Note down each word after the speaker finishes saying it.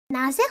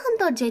나세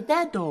흔들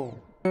제대로.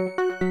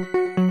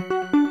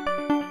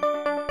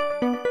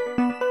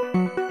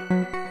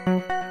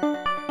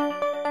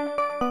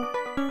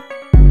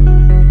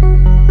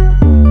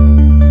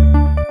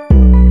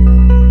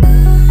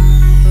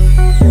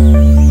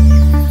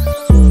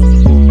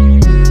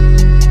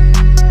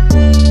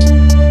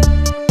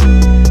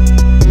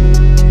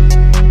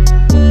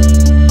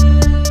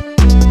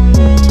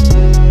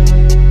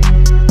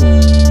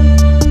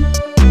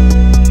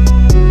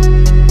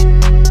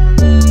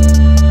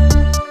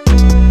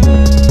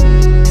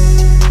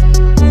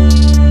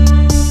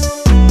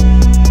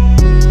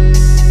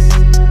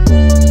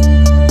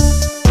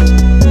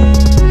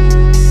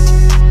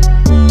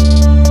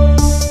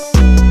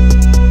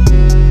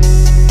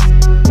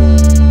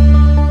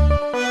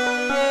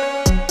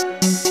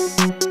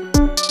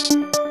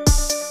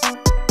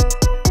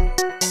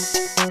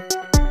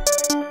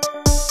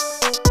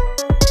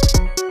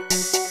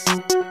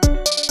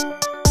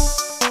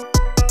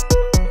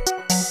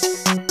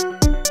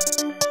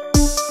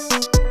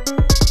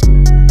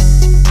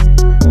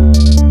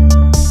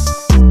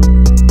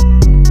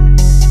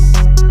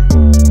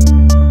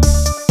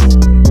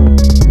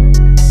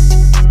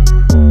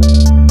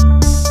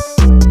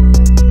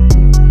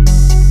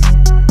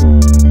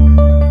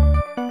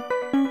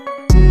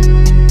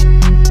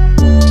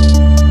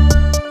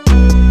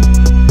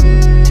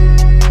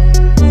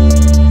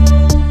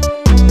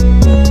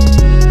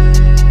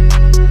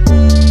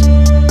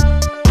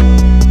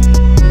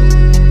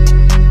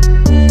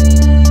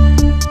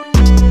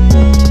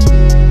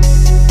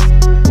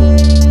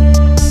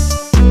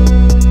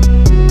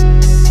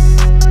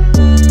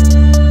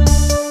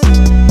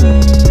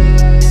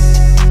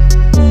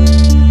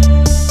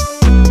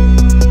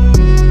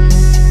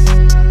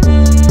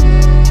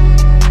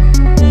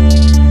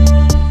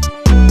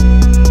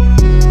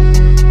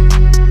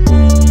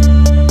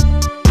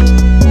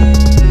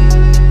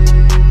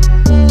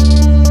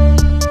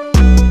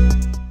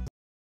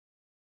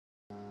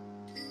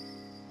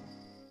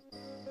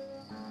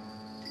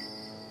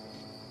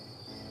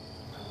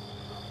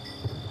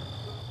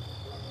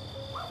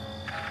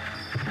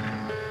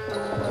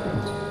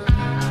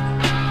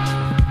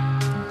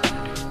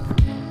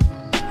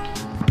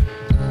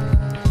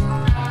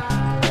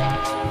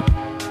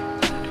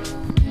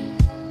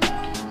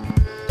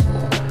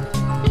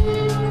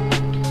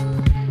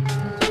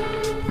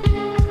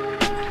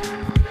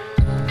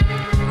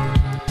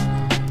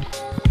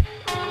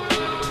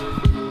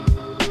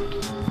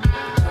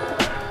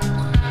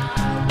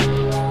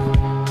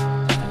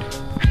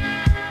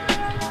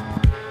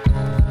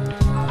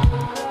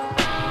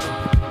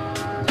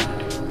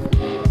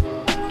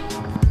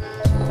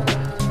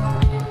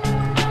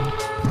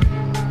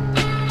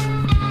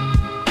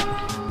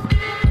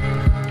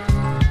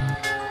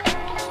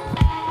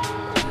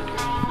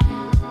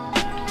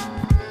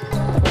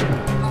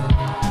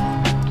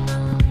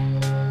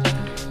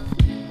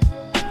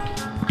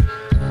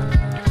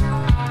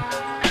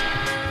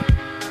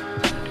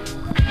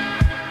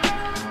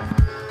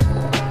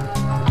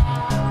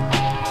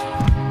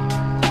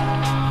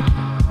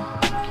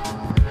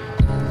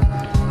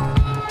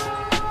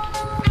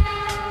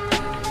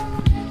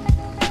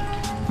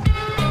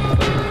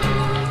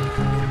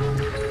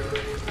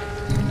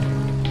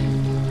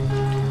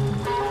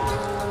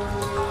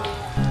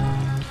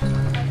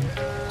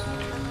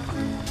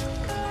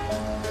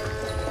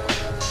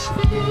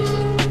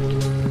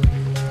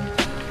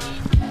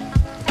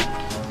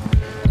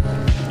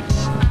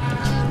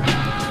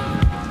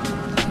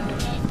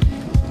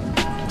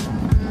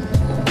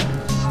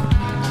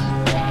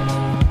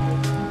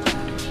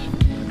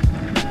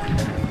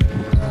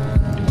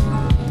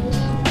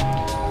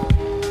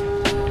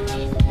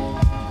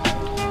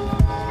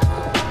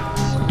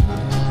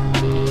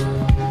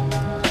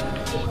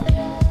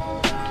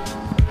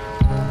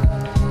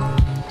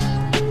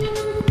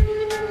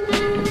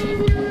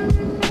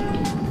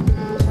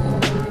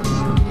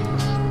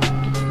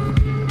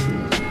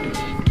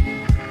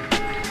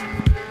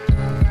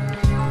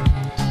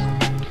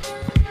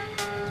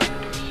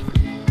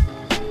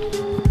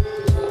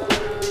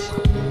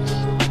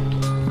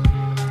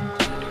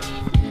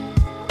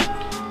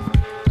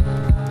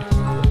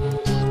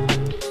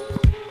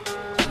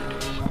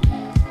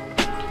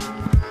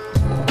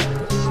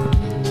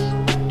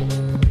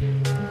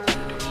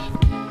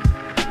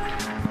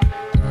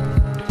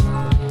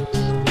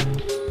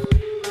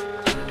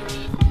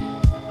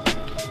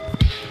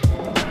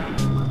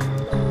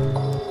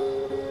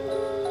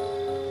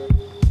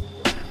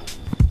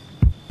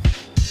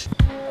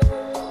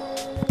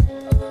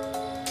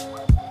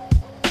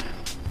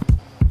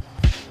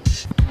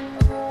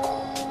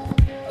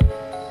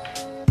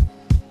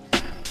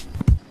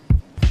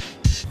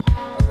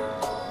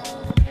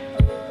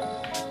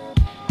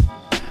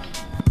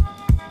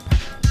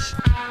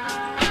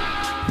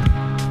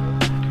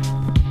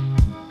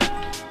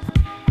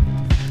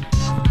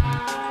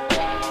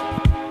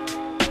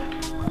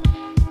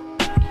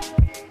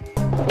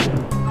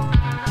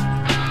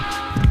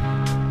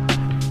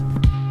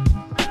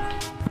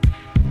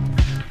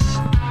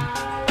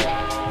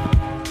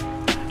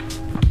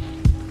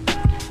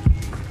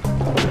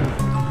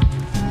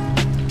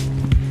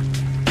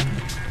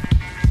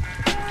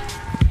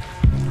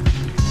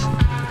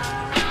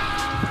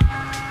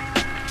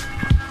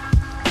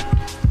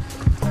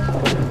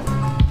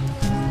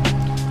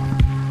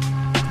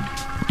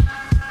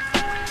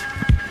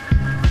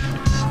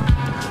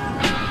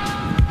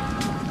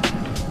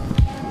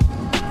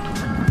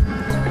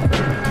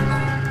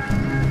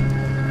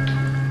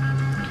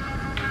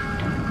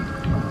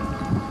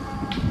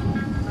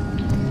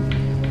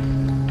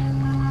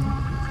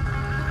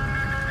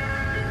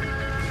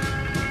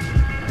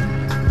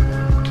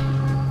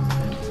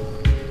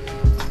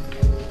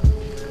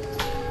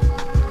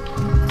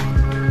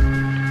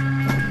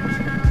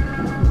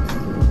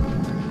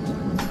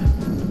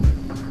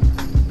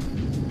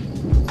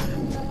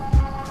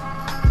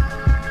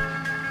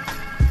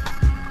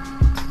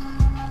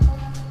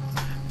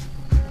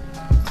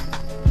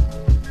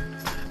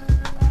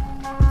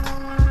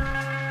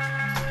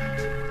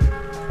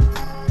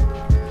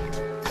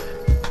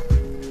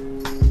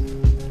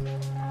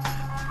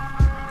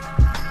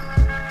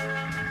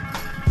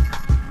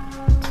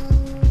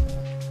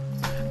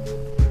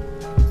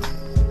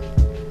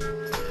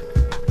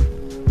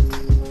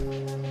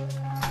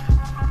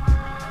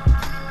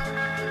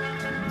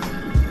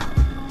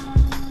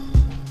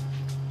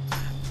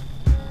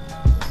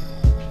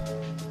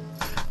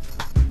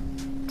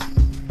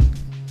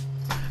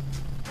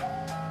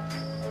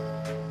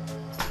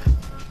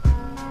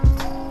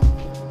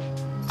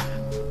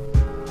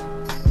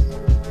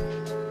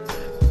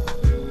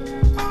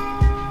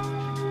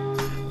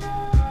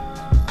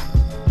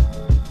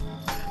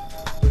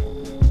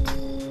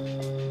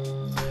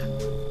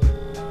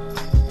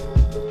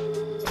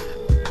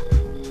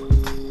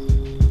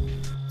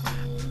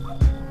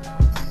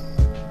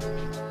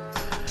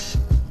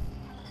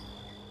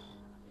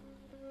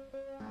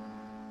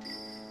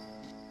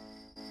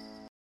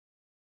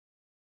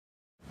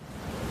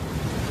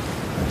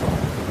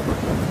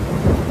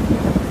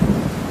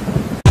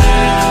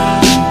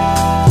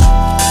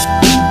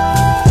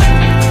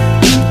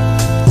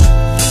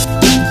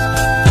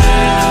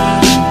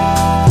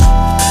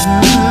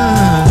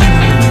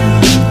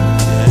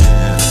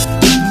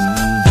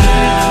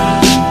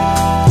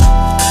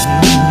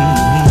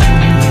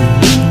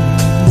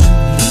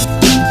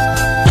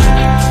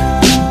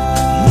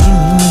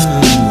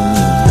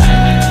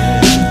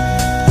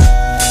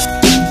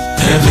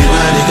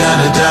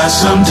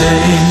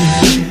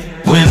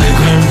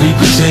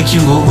 take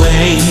you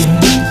away.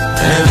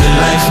 Every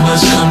life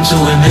must come to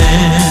an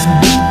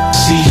end.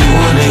 See you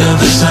on the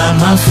other side,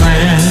 my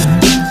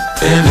friend.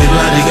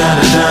 Everybody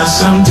gotta die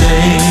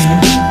someday.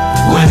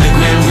 When the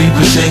Grim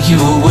Reaper take you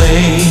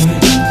away,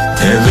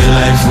 every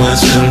life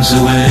must come to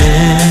an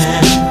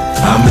end.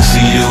 I'ma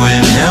see you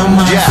in hell,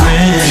 my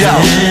friend. Yo,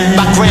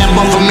 my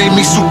grandmother made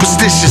me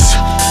superstitious.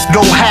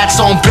 No hats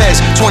on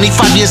beds.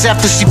 25 years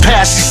after she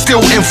passed, she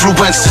still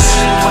influences.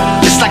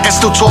 It's like I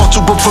still talk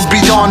to her from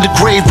beyond the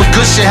grave. But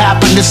good shit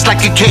happened, it's like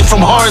it came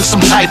from her in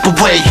some type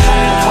of way.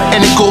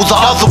 And it goes the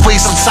other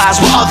way sometimes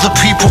with other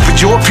people.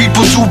 But your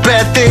people do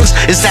bad things.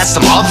 Is that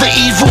some other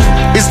evil?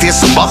 Is there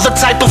some other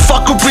type of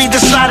fuckery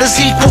that's not as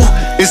equal?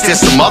 Is there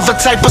some other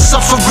type of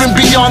suffering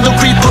beyond the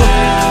reaper?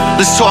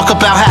 Let's talk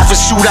about having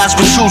shootouts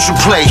with children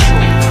play,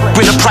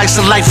 where the price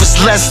of life is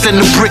less than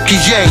a brick of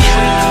yay.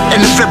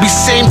 And the very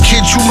same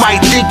kid you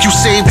might think you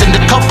saved, in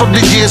a couple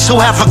of years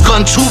he'll have a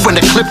gun too and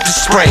a clip to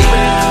spray.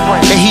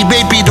 And he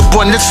may be the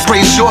one that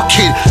sprays your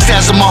kid,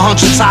 stabs him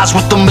 100 times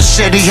with the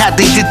machete how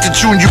they did to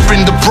Junior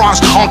in the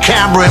Bronx on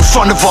camera in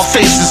front of our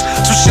faces.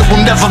 So shit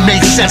will never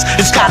make sense,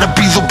 it's gotta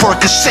be the work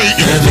of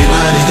Satan.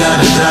 Everybody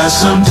gotta die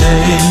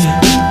someday.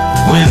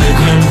 When the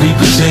Grim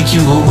Reaper take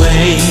you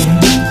away,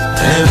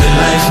 every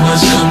life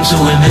must come to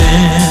an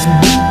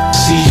end.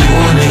 See you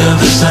on the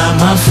other side,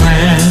 my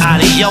friend.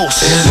 Adios.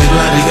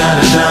 Everybody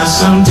gotta die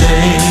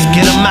someday.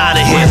 Get him out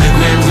of here. When the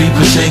Grim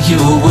Reaper take you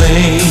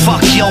away,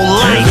 Fuck your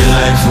life. every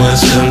life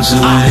must come to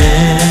an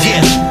end.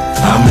 Yeah.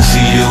 I'ma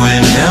see you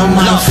in hell,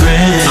 my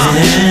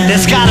friend.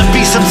 There's gotta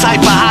be some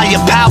type of higher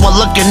power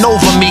looking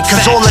over me,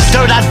 cause all the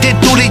dirt I did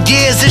through the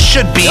years, it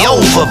should be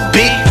over,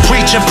 big.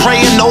 Preacher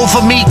praying over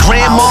me,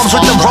 grandmoms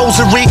with the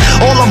rosary,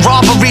 all the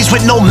robberies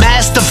with no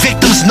mask, the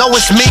victims know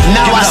it's me.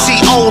 Now I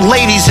see old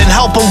ladies and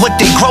help them with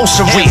their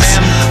groceries.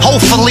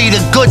 Hopefully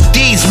the good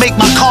deeds make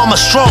my karma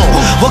strong.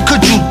 What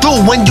could you do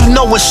when you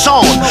know it's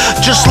on?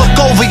 Just look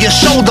over your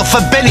shoulder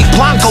for Benny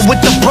Blanco with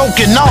the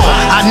broken arm.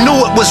 I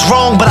knew it was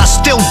wrong, but I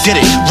still did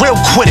it. Real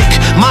quick,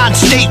 mind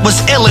state was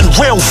ill and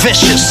real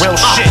vicious. Real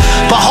shit.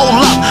 But hold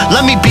up,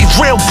 let me be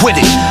real with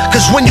it.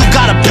 Cause when you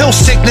got a pill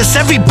sickness,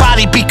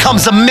 everybody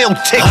becomes a meal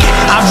ticket.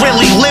 I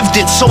really lived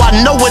it, so I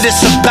know what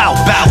it's about.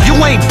 You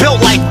ain't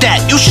built like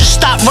that, you should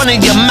stop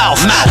running your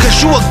mouth.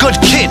 Cause you a good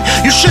kid,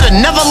 you should've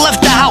never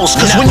left the house.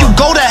 Cause when you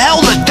go to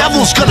hell, the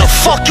devil's gonna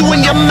fuck you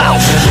in your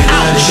mouth.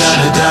 Everybody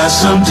gotta die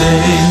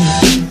someday.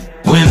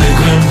 When the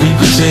Grim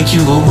Reaper take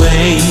you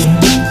away,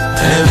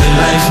 every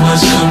life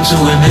must come to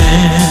an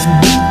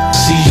end.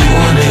 See you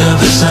on the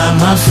other side,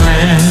 my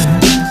friend.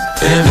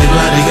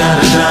 Everybody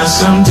gotta die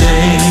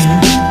someday.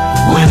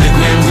 When the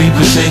Grim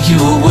Reaper take you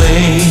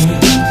away,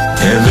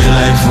 every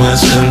life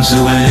must come to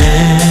an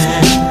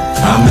end.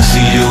 I'ma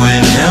see you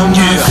in hell,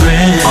 my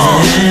friend.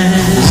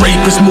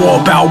 Rape is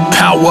more about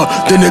power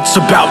than it's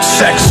about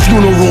sex.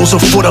 Funerals are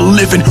for the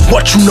living,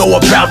 what you know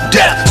about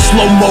death.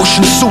 Slow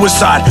motion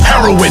suicide,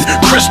 heroin,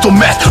 crystal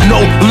meth. No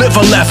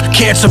liver left,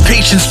 cancer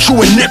patients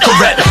chewing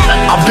Nicorette.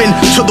 I've been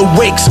to the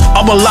wakes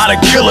of a lot of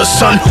killers,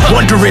 son.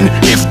 Wondering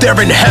if they're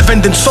in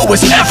heaven, then so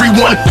is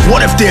everyone.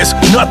 What if there's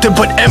nothing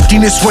but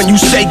emptiness when you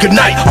say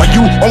goodnight? Are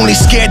you only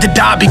scared to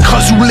die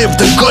because you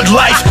lived a good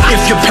life?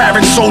 If your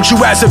parents sold you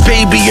as a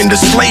baby into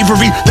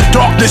slavery, the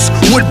darkness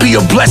would be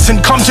a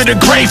blessing. Come to the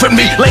grave with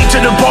me. Late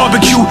to the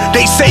barbecue,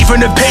 they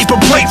saving a paper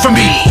plate for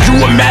me.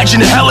 You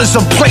imagine hell is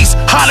a place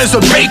hot as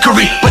a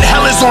bakery, but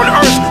hell is on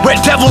earth where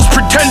devils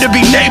pretend to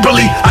be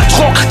neighborly. I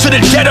talk to the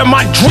dead of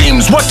my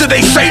dreams, what do they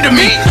say to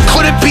me?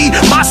 Could it be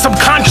my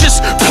subconscious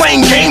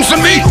playing games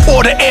with me?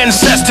 Or the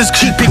ancestors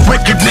keeping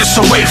wickedness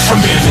away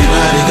from me?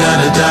 Everybody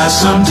gotta die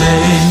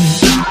someday.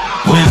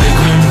 When the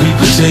Grim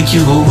Reaper take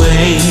you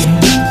away,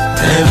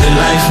 every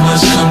life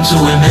must come to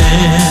an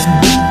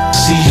end.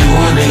 See you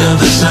on the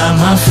other side,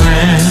 my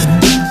friend.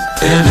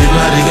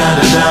 Everybody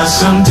gotta die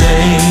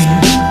someday.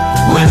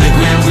 When the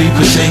Grim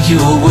Reaper take you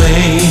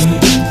away,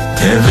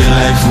 every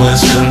life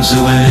must come to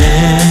an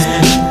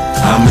end.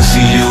 I'ma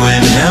see you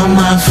in hell,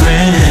 my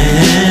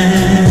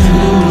friend.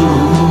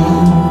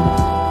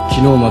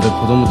 昨日まで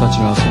子供たち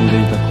が遊ん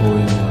でいた公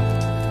園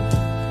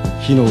は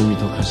火の海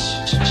と化し、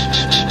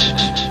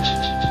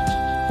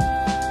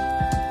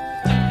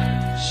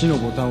死の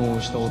ボタンを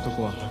押した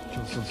男は発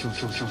狂。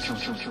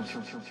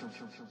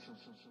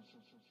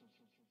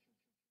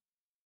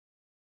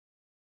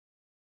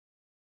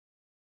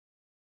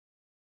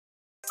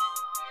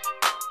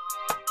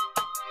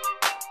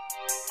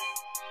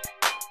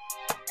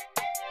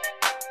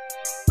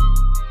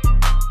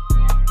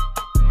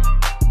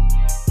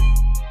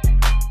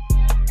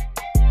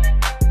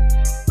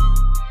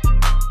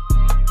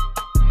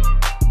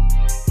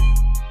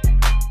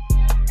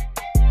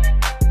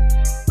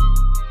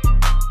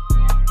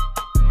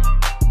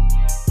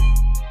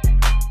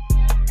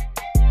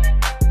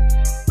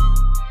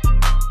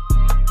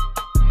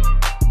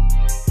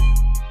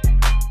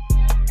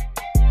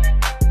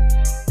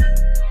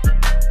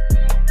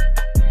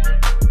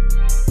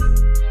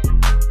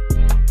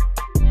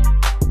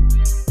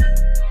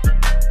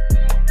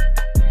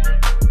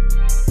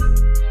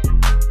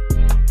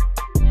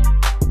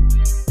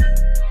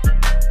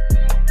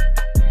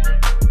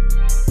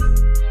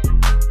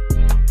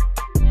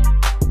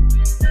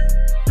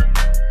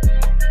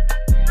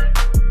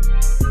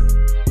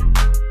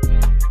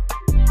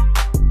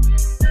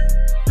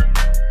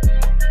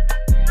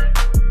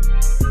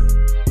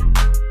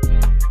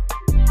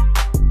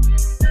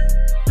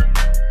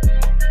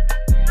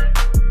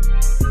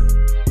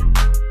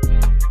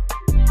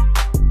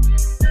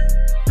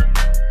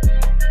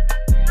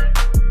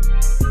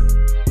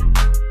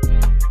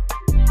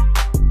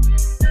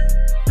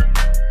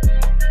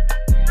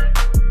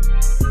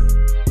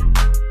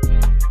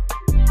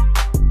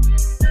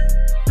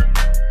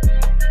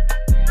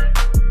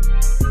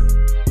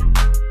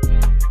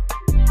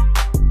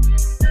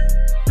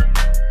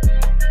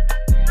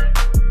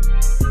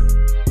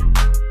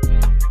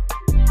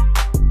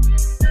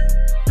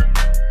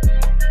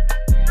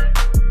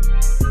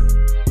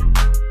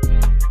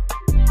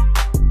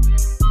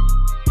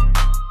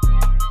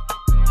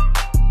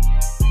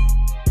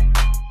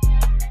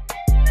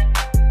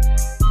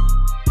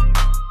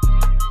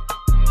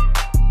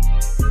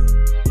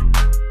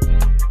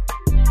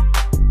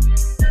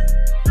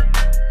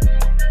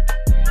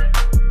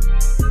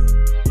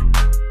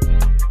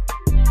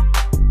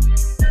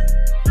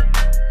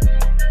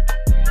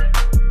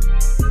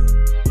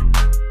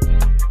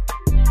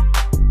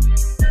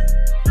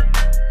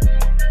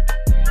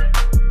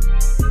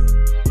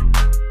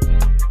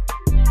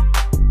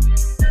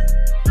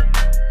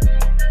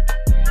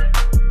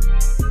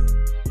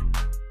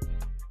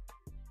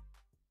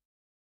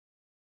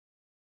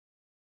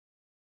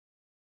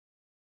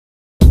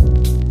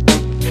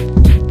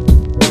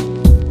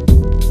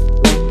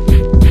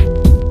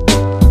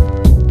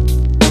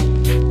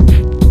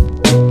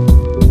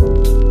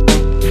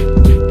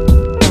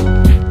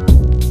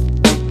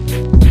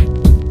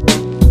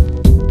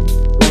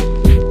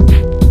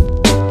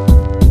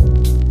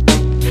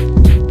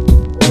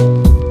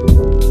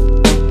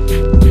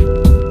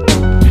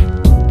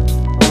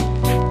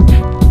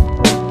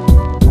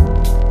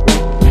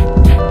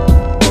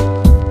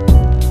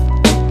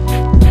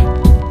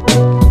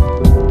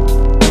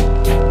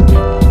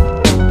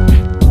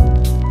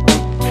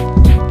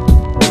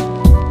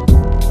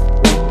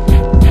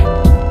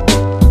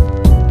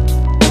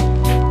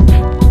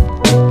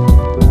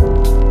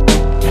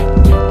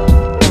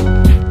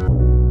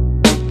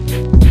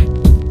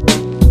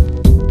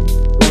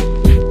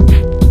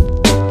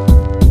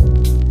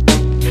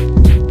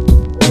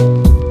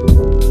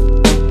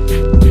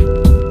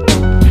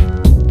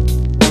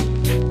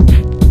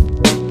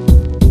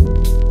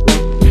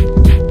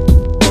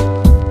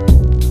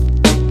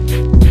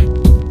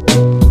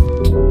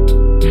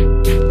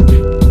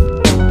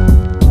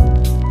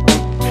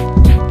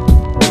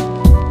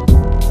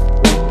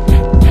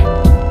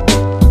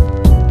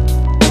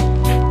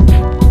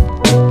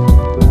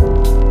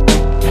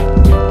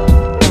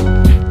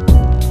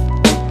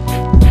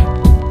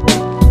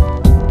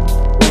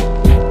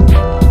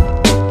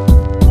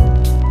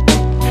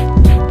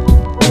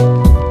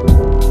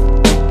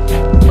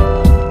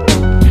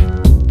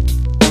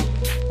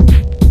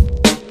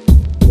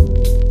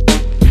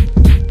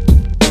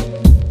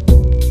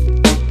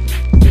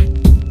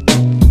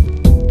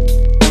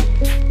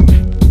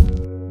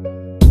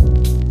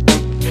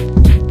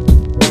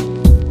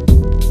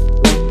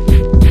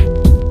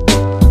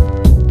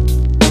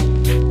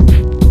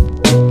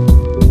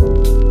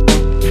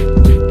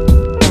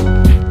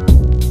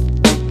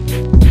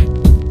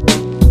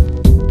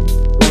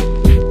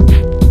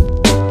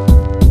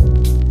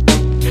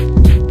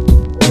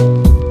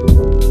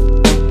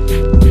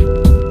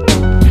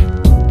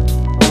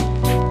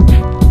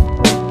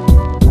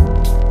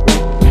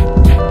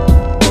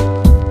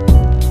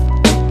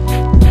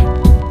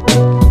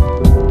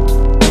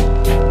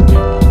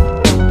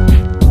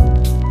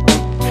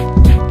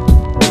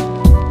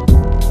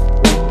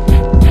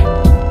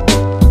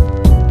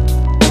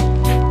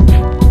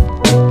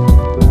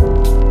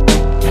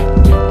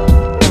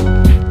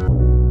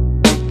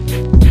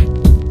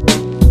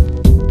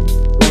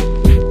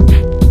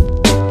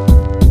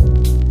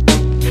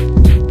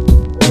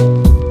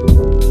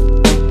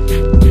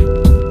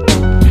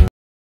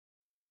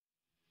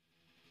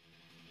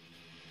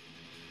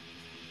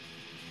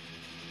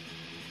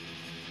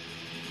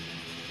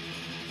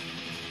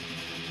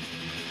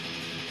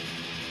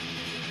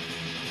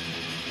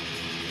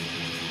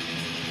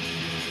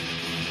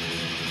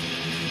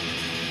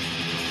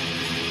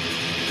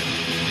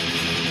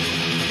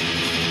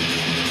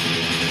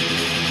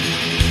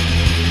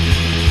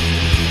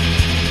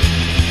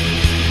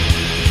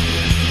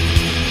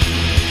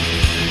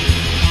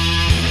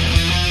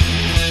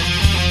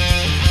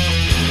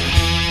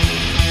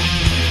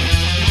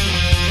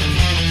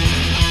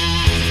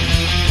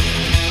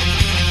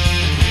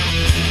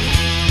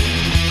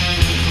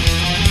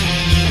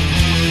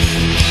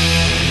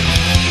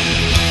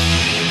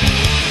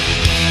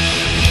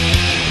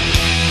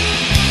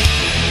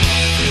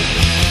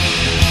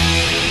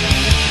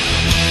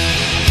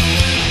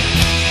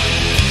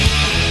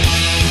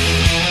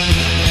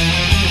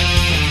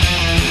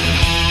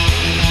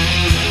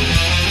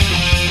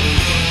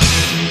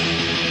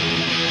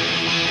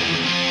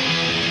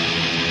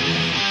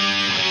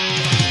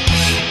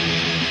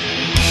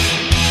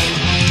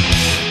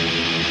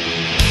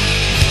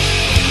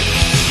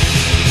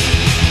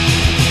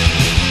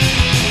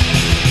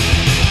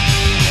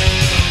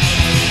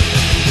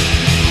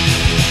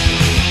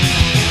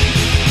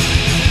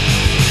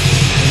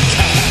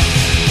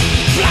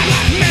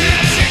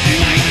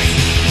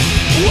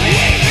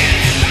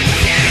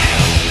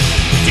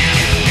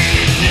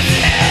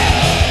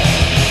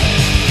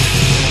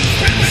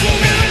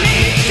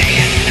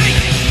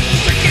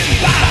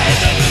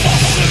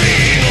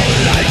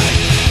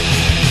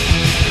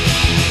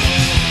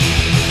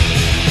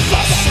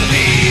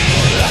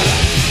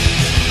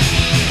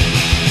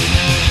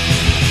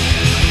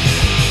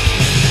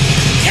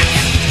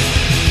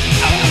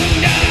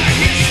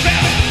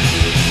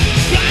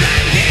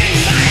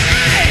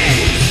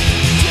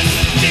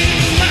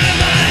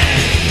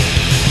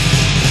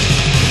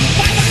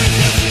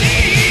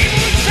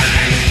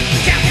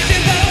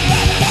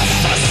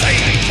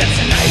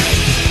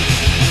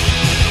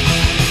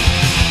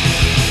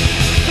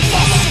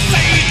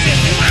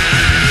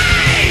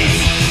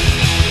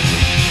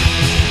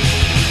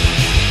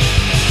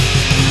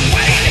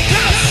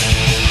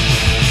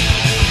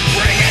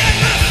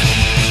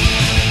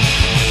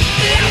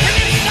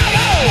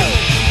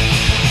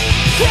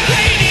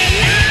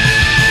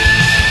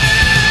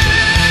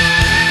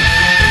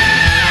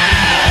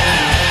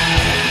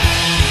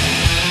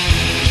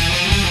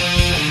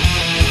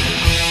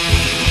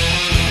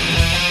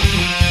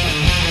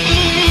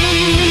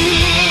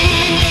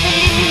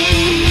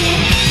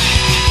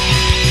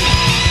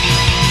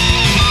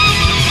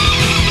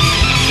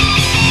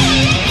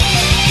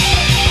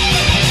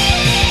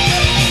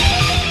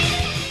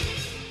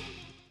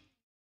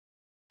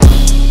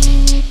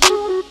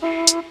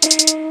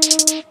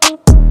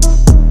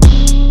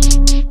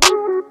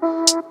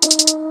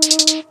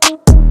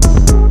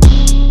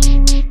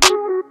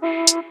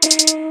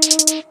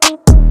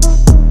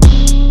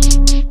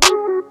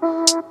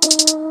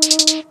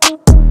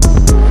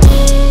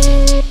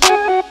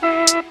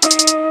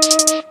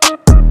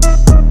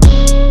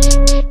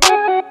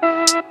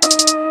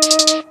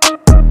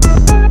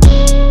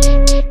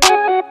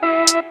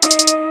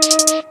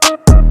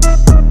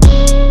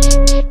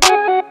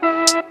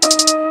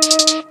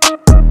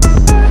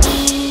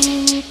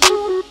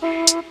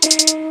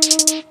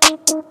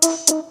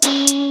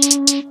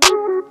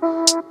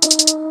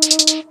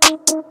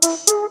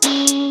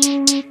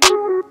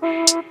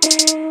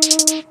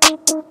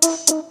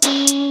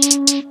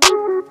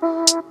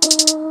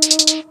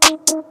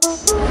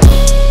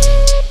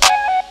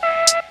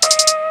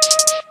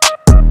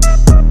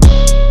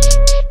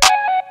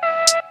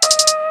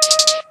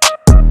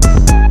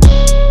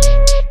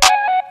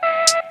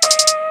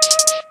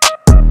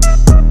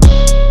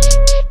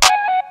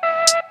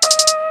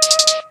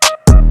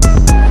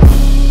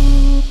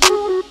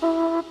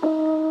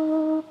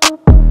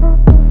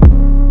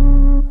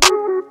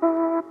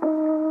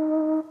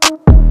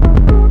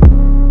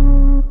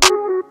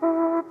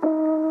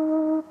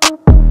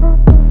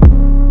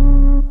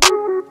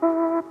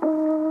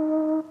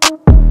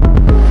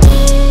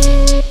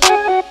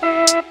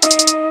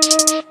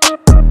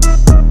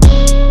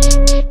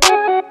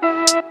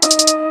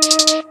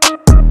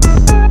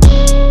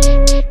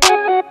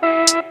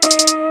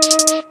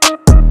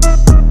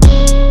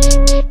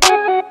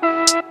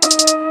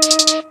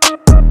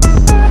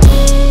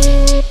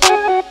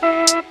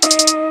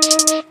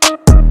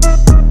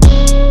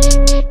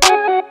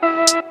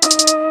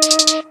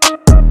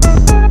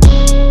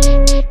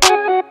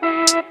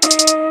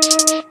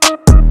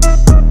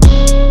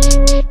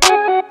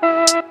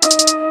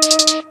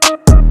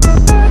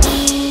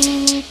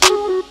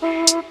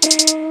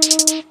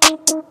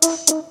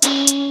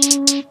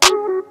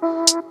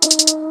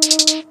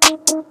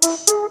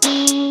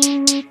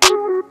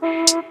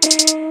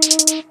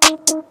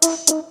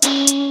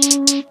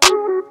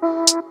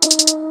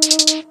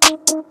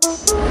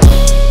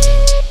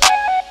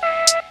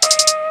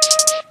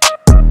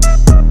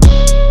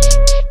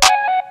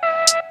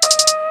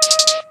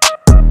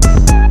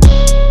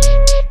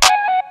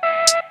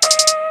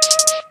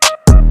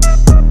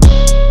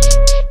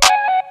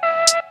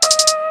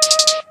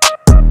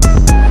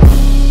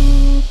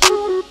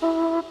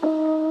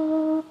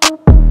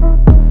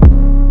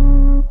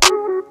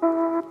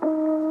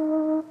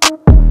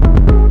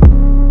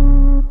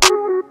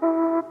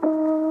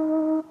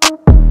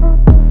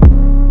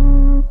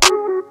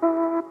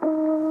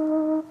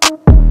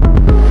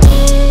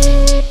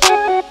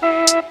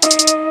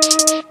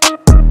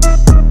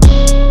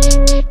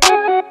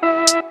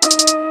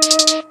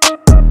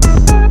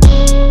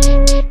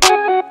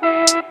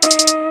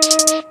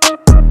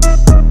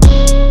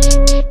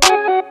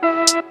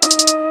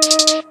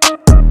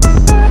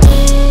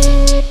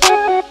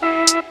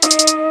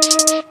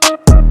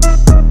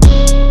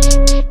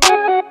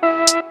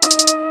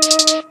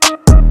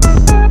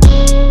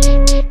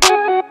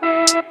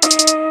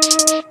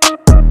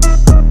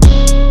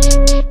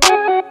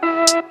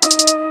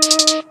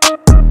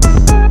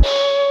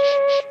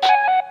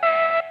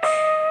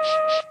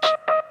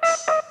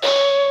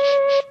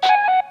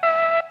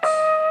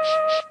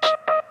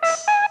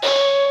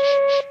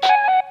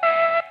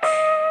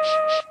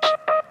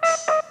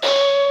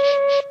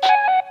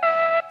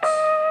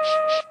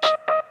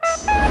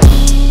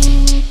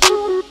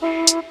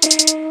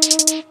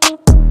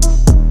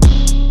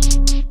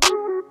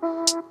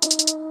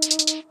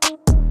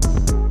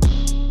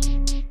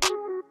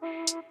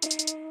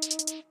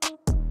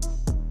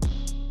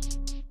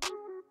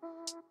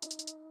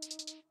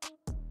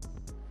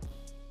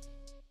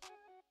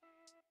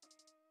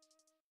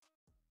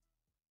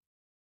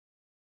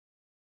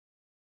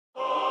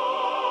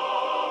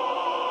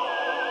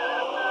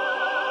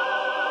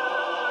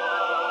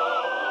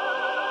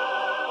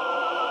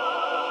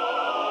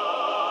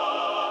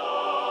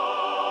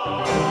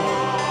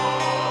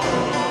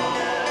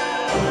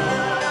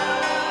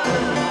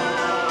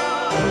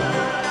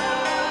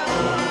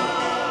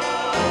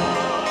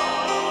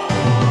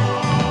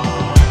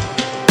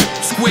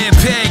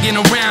in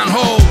a round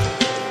hole.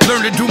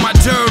 Learned to do my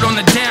dirt on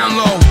the down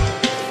low.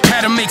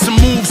 Had to make some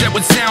moves that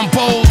would sound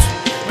bold,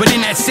 but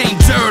in that same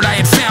dirt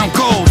I had found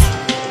gold.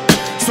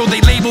 So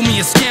they label me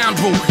a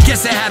scoundrel.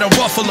 Guess I had a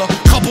ruffler.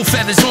 Couple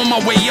feathers on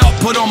my way up,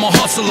 but I'm a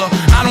hustler.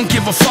 I don't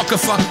give a fuck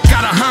if I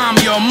gotta harm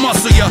you or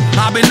muscle ya.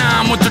 I've been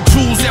armed with the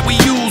tools that we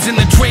use in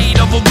the trade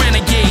of a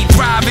renegade.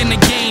 Thrive in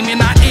the game and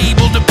not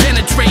able to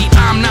penetrate.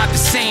 I'm not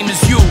the same as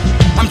you,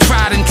 I'm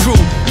tried and true.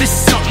 This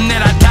is something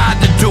that I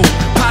died to do.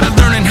 Part of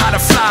learning how to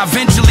fly.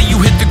 Eventually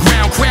you hit the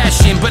ground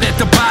crashing, but at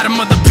the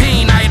bottom of the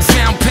pain I had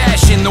found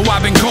passion. Though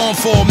I've been gone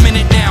for a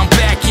minute now, I'm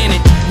back in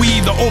it. We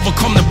either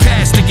overcome the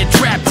past or get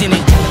trapped in it.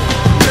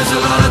 There's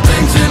a lot of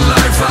things in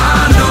life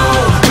I know.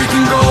 We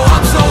can go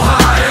up so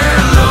high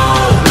and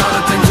low. A lot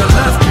of things are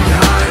left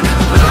behind,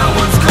 but I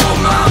once called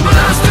mine. But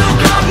I still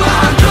got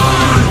my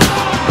gun.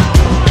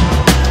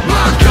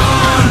 My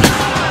gun.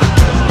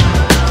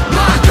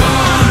 My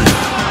gun.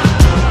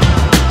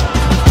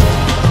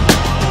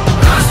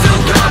 I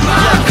still got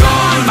my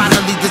gun.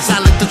 Finally the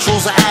silent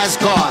controls of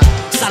Asgard.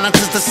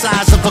 Silence is the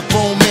size of a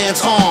grown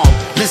man's arm.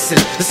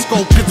 Listen, the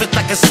scope pivot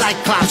like a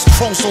cyclops.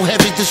 Chrome so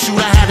heavy to shoot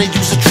I had to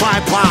use a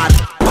tripod.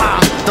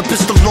 The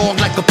pistol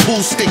long like a pool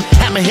stick.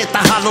 Hammer hit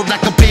the hollow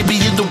like a baby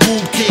in the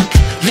womb kick.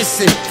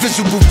 Listen,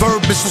 visual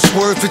verb, missile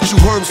swerve. Hit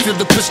you herbs, feel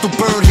the pistol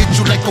bird. Hit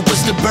you like a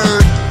whistle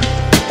bird.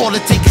 All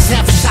it takes is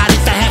half a shot.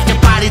 If I have your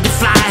body to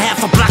fly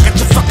half a block at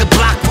your fucking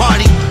block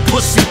party.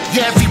 Pussy,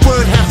 yeah, every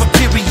word have a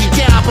period.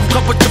 Yeah, album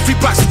cover to free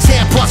blocks and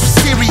tampons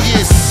for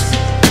serious.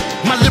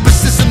 My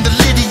lyricism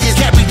delirious.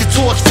 Carry the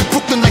torch for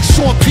Brooklyn like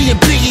Sean P and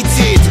Biggie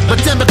did.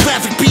 My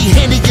demographic be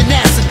Henny and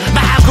acid.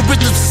 My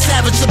algorithms are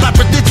savage and my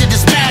religion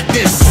is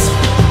madness.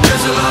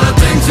 There's a lot of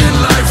things in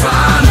life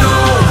I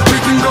know. We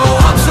can go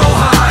up so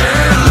high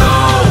and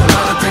low. A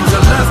lot of things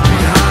are left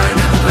behind,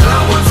 but I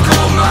once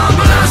called mine.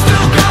 But I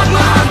still got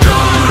my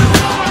gun.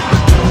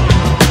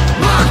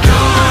 My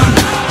gun.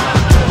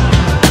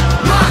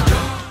 My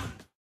gun.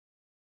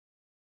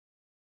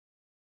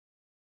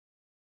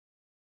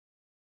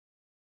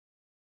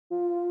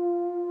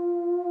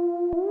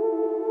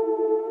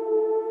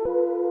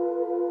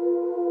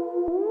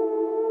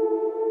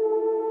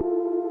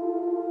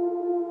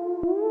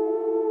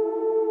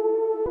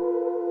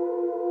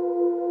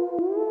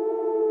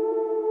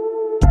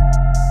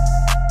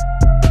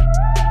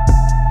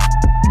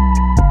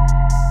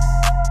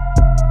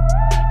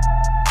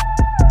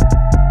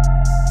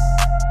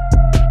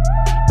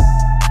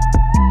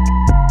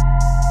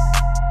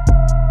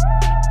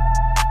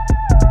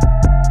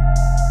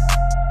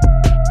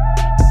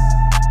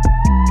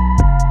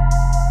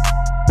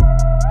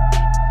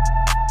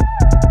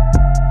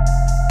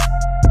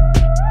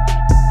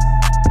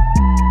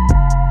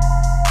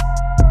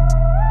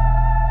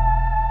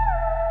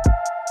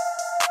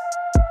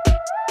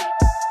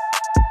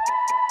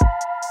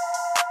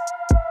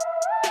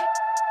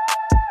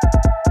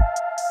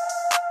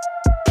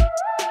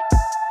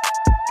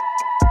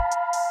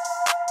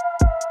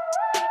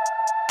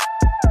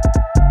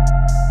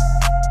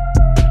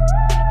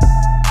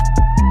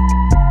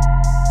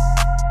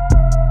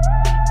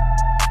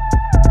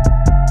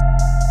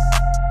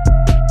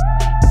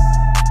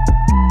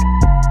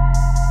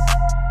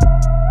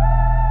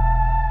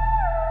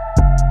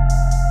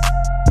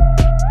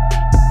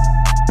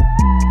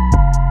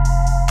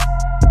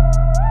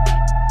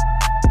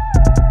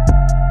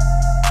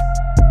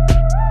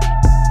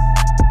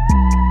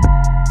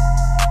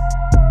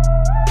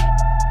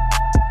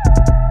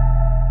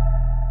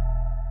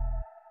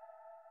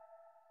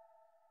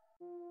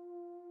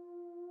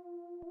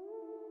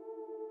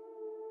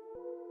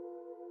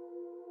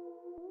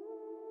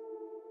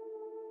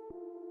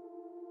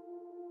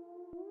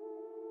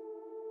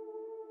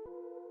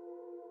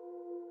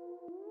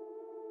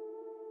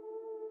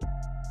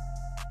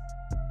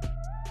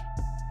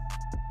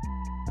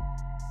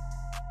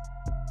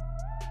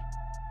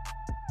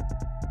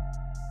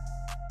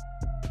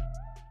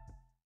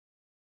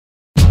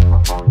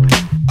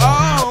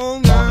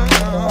 Oh, no.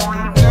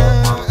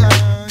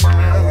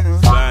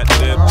 Flat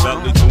lip,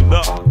 belly tuned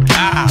up.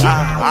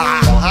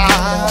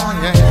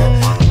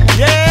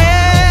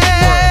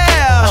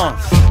 Yeah.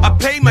 I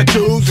pay my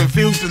dues,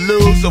 refuse to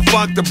lose, so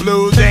fuck the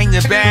blues. Ain't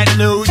your bad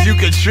news, you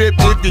can trip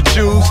if you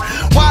choose.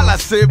 While I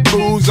sip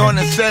booze on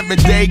a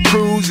 7-day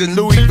cruise in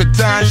Louis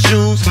Vuitton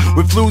shoes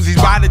with floozies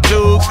by the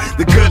dudes.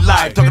 The good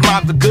life, talking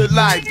about the good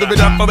life. Live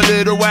it up for a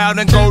little while,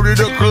 then go to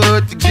the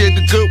hood to get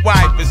a good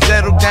wife and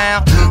settle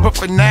down. But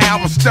for now,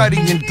 I'm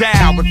studying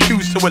down,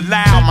 refuse to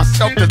allow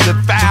myself to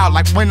live foul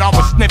like when I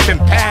was sniffing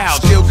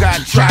pals. Still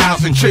got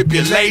trials and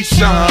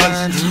tribulations.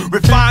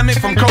 Refinement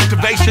from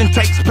cultivation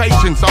takes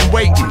patience. I'm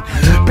waiting,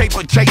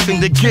 paper chasing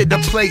to get a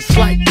place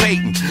like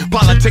Peyton.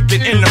 Politics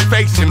and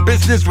interfacing,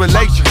 business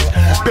relations.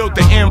 Built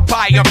the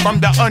empire from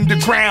the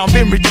underground,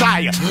 then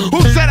retire.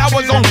 Who said I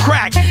was on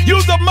crack?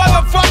 You's a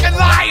motherfucking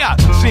liar.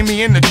 See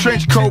me in the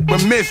trench coat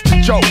but missed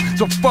the joke,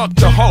 so fuck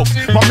the hoax.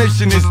 My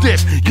mission is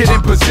this, get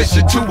in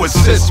position to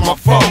assist my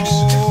folks.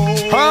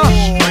 Huh?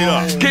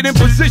 Get get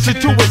in position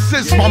to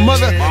assist my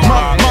mother,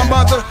 my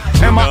mother,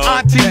 and my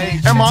auntie,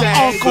 and my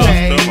uncle,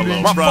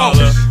 my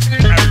folks.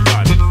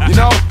 You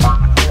know?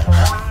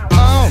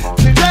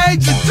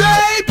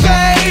 Today,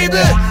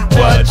 baby,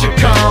 what you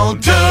gon'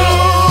 do?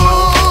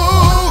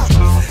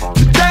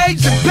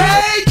 Today's your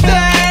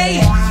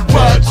payday,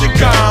 what you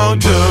gon'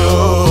 do?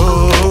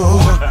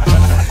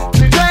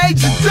 Today,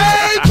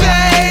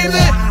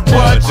 baby,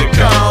 what you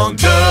gon'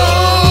 do?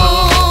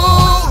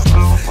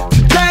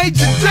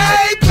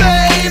 Today,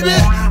 baby,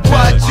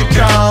 what you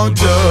gon'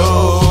 do?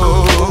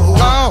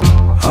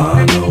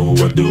 I know,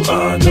 what do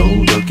I know?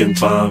 Looking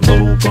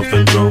 5-0,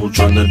 puffin' throw,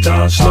 tryna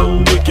die slow,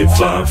 wicked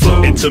fly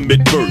flow.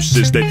 Intimate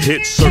verses that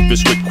hit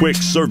surface with quick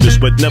service,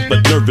 but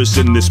never nervous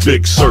in this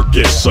big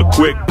circus. A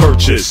quick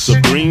purchase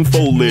of green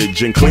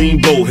foliage and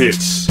clean bow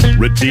hits.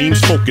 Redeems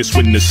focus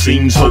when the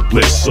scene's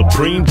hopeless.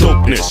 Supreme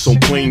dopeness on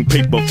plain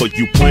paper for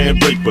you plan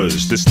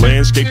rapers. This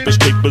landscape is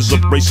papers,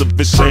 abrasive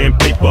as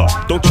sandpaper.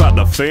 Don't try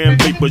to fan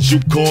papers, you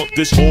caught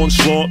this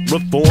onslaught.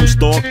 Reform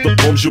start, the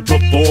poems you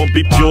perform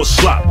be pure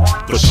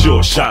slop. For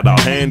sure, shot a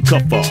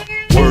handcuffer.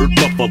 Word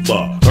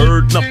buffalo,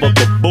 heard enough of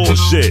the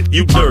bullshit.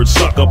 You nerd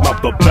suck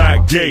about the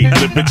back gate.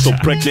 Lyrics so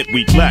pregnant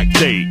we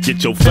lactate.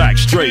 Get your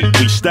facts straight.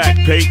 We stack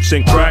papes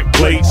and crack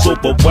plates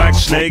over wax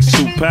snakes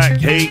who pack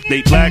hate.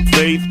 They lack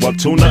faith while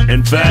tuna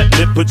and fat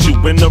lip put you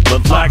in a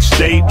relaxed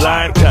state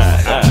like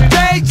Today,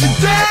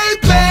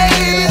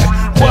 baby,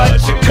 what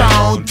you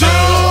gon' do?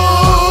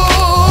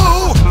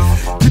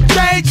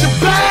 Today's your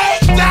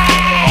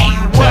birthday,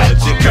 what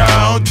you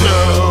gon' do?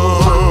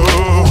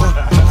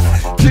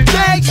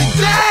 Today,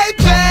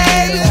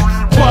 baby,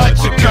 what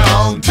you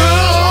gon' do?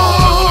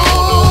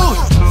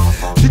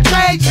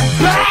 Today's your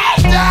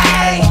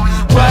birthday,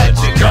 what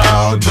you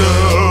gon' do?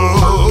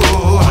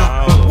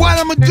 What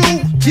I'ma do?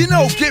 You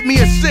know, get me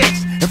a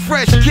 6 and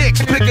fresh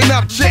kicks, picking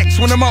up chicks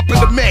when I'm up in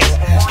the mix.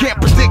 Can't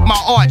predict my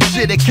art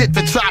shit, it hit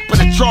the top of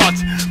the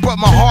charts, but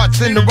my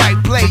heart's in the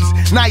right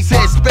place. Nice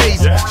head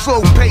space,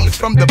 slow pace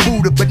from the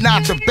Buddha, but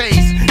not the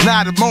bass.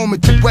 Not a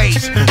moment to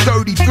waste.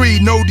 33,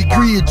 no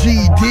degree of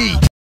GED.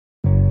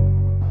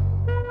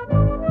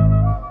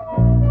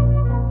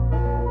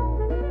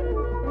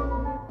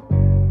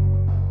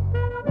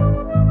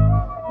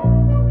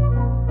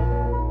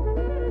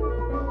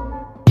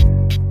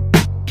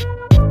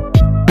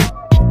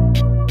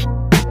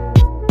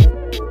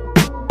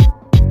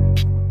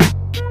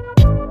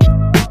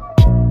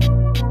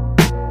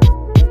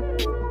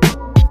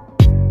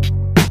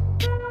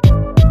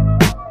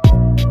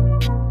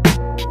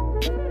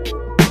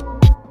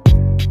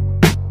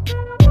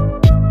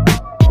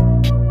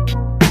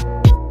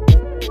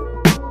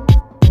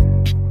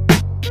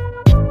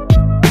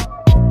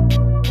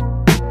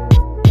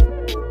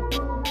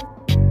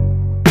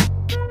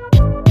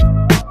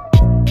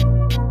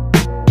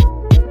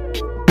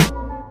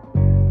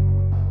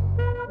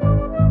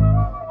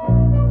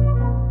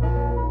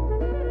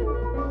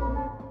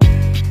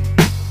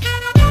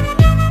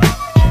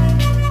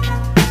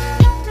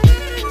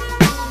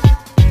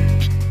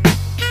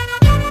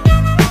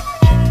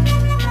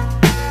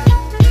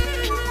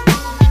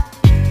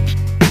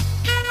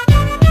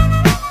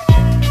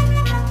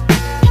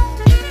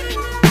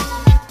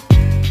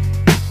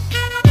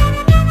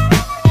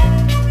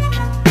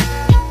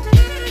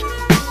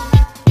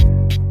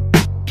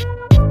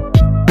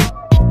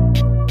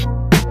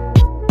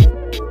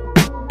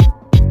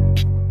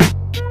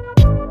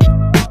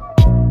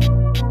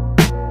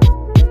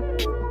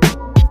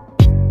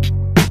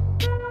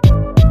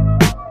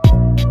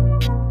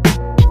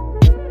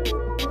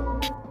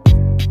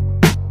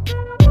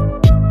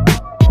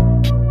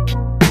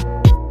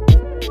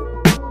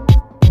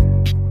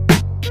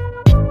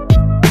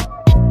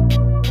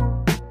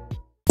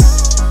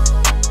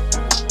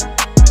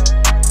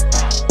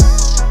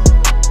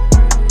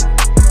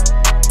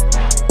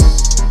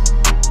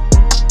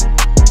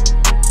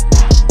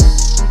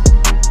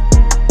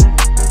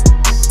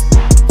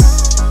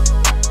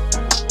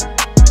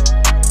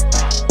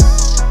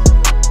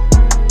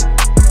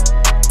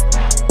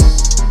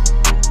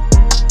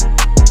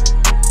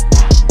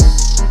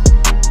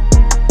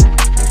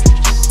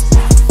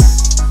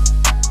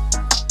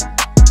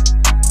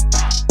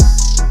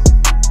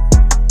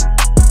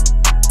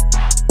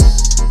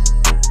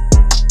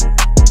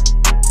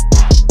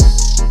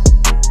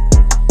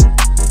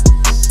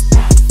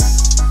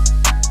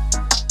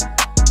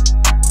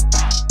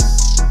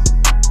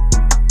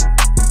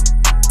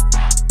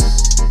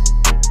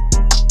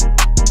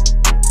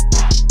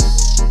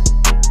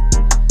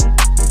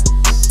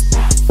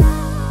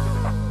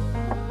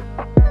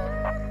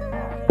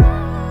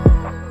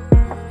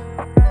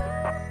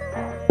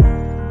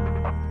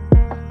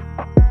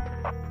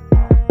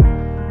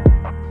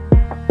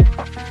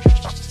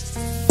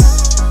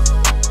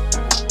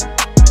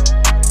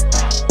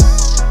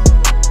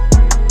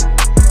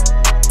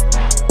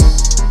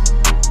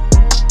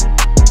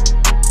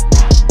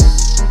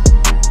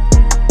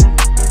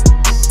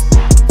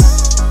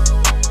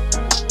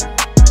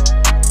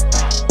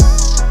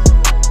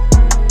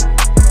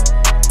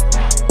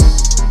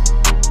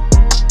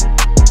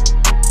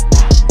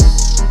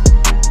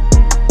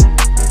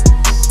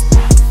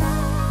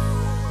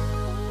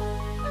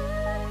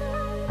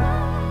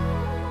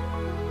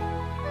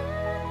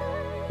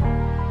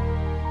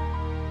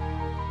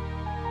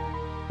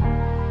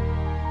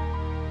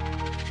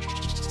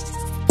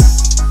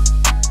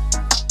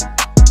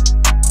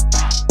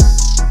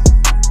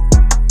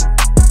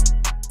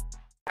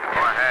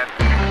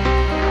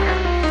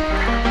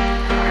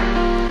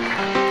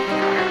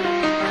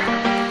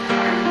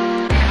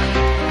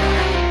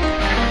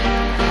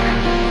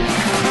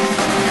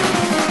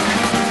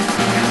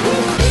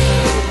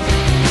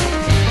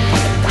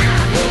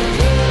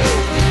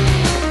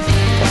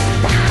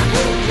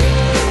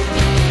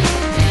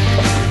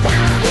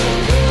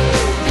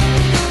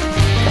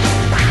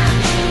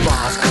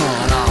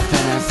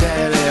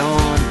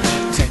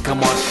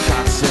 more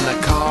shots in the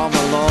car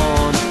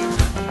alone.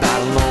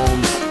 Battle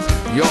homes,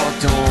 your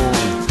doom,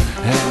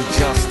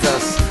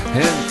 injustice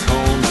in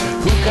tone.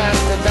 Who got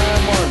the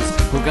diamonds?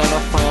 Who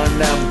gonna find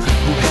them?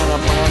 Who gonna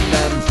burn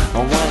them?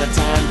 I wanna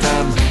time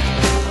them.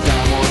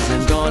 Diamonds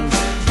and guns,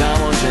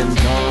 diamonds and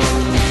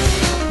guns.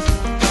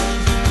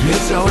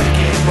 It's a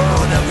wicked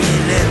world that we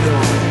live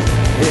in.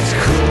 It's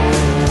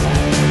cruel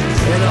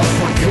and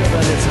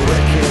unforgiving. It's a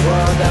wicked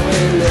world that we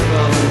live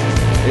in.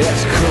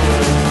 It's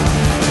cruel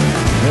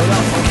and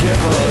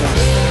unforgiving.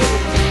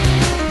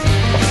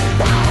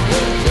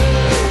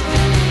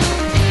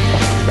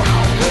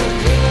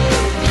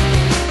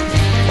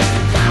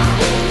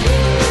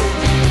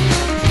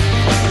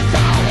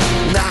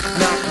 Knock,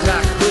 knock,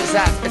 knock, who's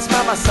that? It's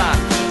Mama San.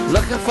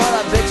 Looking for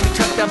that bitch who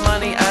took the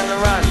money and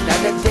run. Now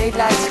the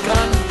daylight's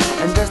gone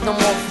and there's no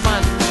more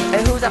fun.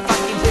 And who's that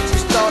fucking bitch who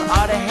stole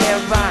all the hair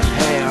on?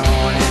 Hair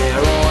on,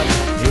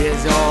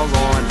 here's all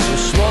gone. You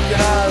smoke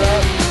it all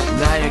up,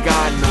 now you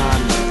got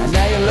none. And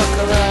now you look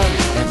around,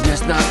 and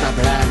this not the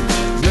plan.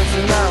 This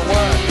is not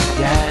what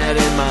you had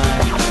in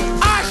mind.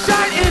 I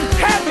shine in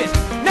heaven,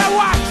 now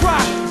I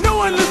try. No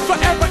one lives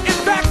forever, in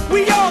fact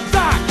we all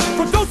die.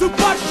 From those who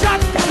bust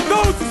shots, to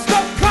those who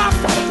stuff cops,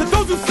 to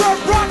those who serve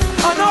rocks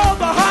on all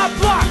the high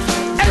blocks.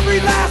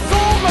 Every last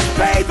soul must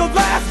pay the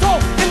last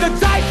toll. In the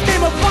dice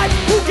game of life,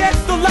 who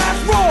gets the last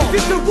roll?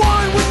 Is it the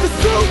one with the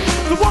suit,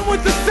 the one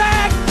with the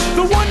sag,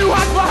 the one who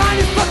hides behind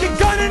his fucking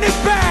gun and his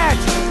badge?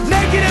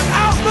 Negative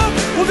outlook,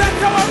 well that's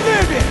how I'm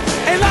living.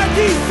 And like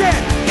he said,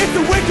 it's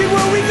the wicked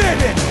world we live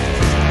in.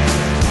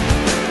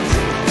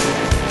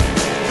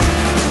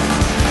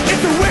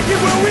 It's the wicked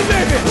world we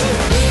live in.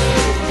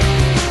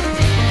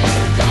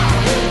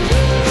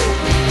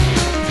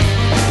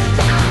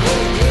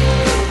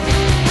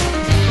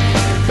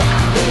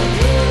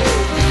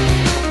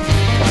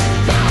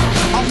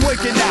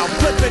 Wicked out,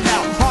 flipping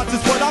out, hearts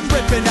is what I'm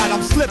ripping out.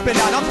 I'm slipping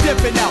out, I'm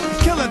dipping out,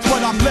 killing's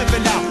what I'm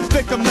living out.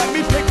 Victim, let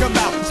me pick 'em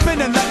out,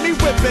 spinning, let me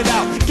whip it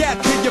out. Gat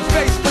to your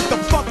face with the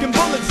fucking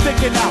bullet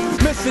sticking out.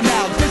 Missing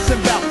out,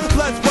 disembowel,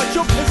 blood's what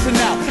you're pissing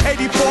out.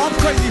 84, I'm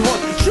crazy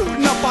horse,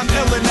 shooting up, I'm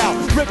illin' out.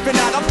 Ripping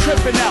out, I'm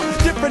tripping out,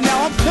 different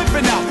now, I'm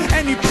flipping out.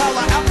 Any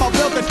pala out my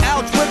building,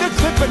 ouch, with it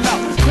clipping out.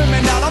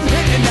 Criminal, I'm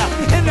hitting out,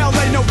 in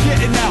LA, no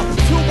getting out.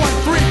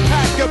 213,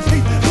 pack a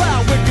piece,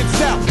 loud, wicked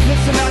sound.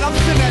 Listen out, I'm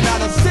sitting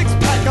out a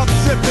 6-pack, I'm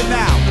sipping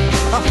out.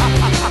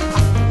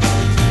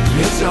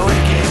 It's a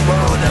wicked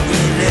world that we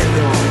live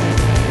in.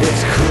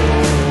 It's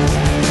cruel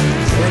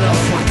and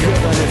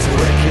unforgiving. It's a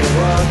wicked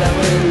world that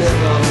we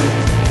live in.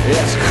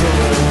 It's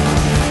cruel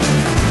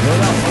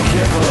and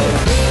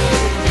unforgiving.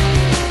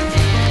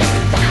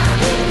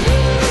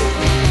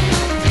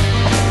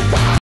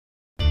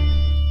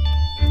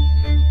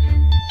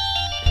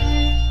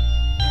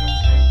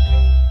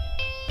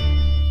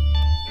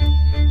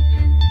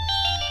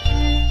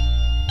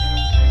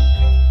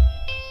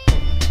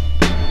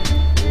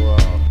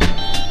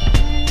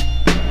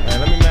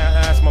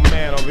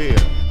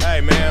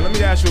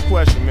 Ask you a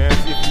question, man,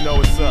 see if you know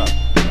what's up.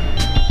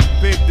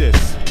 Pick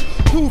this.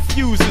 Who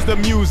fuses the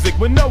music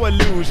with no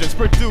illusions,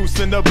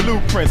 producing the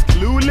blueprints?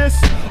 Clueless?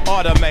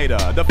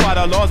 Automator, defy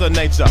the laws of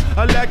nature.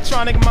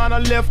 Electronic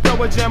monolith,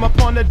 throw a jam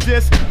upon the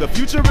disc. The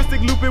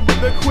futuristic loop it with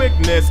the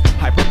quickness.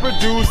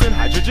 Hyper-producing,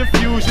 hydrogen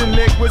fusion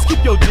liquids.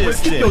 Keep your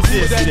distance. Keep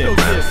your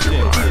distance.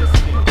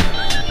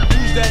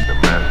 Who's that? The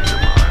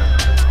mastermind.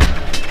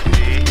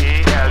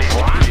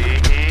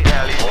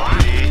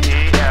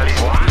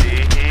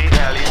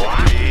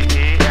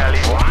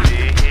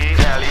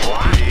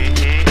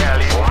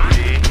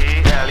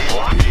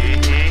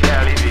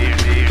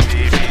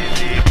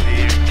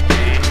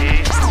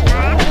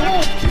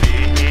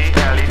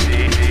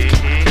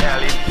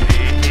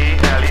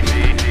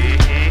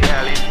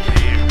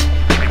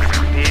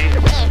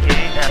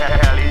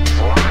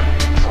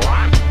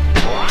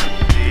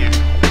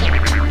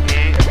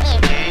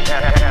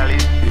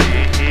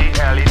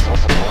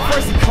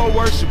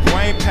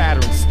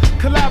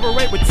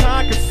 Collaborate with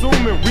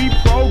time-consuming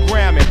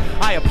reprogramming.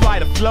 I apply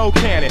the flow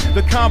cannon,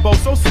 the combo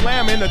so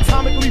slamming,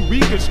 atomically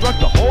reconstruct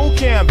the whole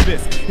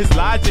canvas. His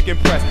logic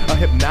impressed, a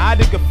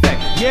hypnotic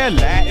effect. Yeah,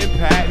 Latin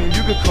patent,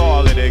 you could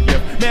call it a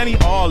gift. Man, he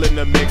all in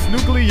the mix,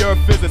 nuclear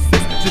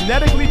physicist,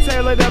 genetically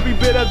tailored every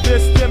bit of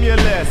this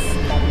stimulus.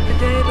 The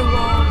day the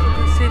walls of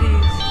the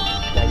cities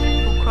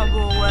will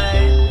crumble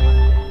away,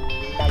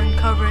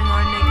 uncovering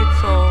our naked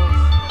souls.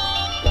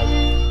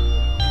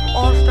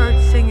 All start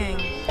singing,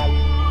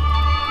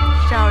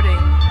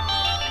 shouting,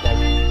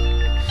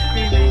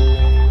 screaming.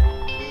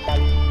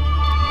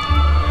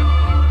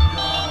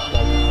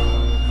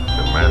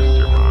 The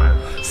mastermind.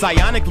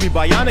 Psionically,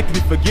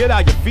 bionically, forget how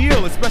you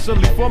feel,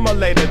 especially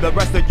formulated. The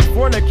rest of you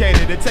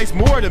fornicated, it takes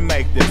more to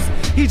make this.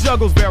 He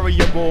juggles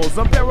variables,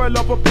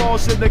 unparalleled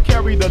propulsion to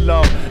carry the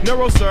load.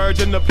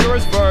 Neurosurgeon, the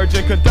purest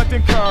virgin,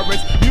 conducting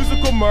currents,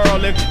 musical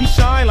Merlin. He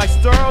shine like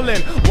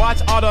Sterling.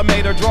 Watch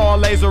Automator draw a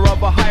laser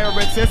of a higher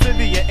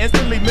intensity and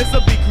instantly miss a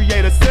beat,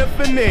 create a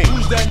symphony.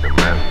 Who's that? The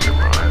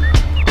mastermind.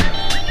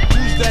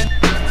 Who's that?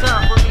 It's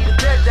time for me to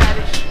dead that.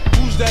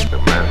 Who's that? The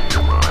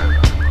mastermind.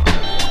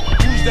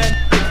 Who's that?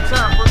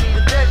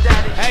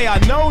 I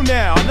know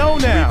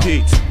now.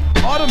 Repeat.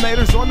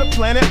 Automator's on the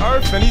planet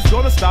Earth and he's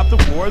gonna stop the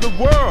war of the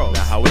world.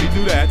 Now how would he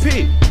do that?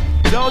 Pete.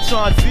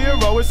 Deltron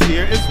Zero is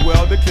here as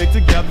well to click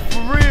together for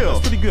real.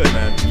 That's pretty good,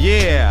 man.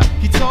 Yeah,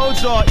 he told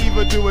y'all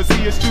evildoers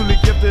he is truly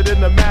gifted in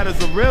the matters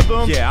of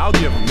rhythm. Yeah, I'll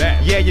give him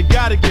that. Yeah, you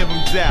gotta give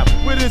him that.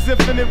 With his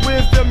infinite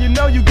wisdom, you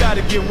know you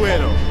gotta get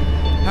with him.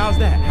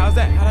 How'd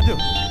I do?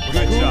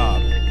 Good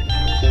job.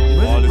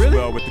 All is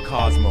well with the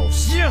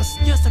cosmos. Yes,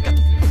 I got the